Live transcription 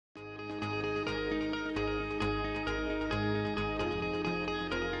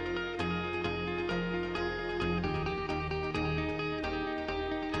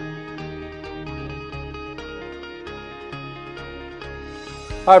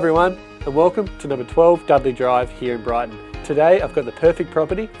Hi everyone, and welcome to number 12 Dudley Drive here in Brighton. Today I've got the perfect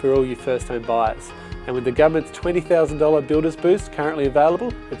property for all you first home buyers, and with the government's $20,000 builders boost currently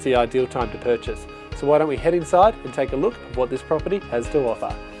available, it's the ideal time to purchase. So why don't we head inside and take a look at what this property has to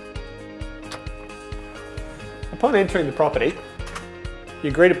offer. Upon entering the property,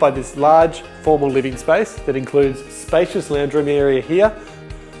 you're greeted by this large formal living space that includes spacious lounge room area here,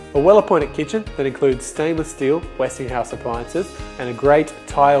 a well-appointed kitchen that includes stainless steel Westinghouse appliances and a great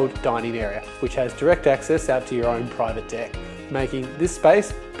tiled dining area which has direct access out to your own private deck, making this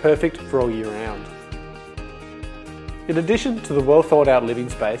space perfect for all year round. In addition to the well thought out living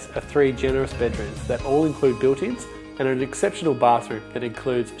space are 3 generous bedrooms that all include built-ins and an exceptional bathroom that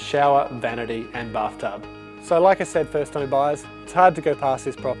includes shower, vanity and bathtub. So like I said, first home buyers, it's hard to go past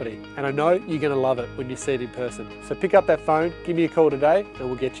this property, and I know you're going to love it when you see it in person. So pick up that phone, give me a call today and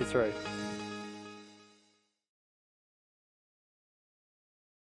we'll get you through.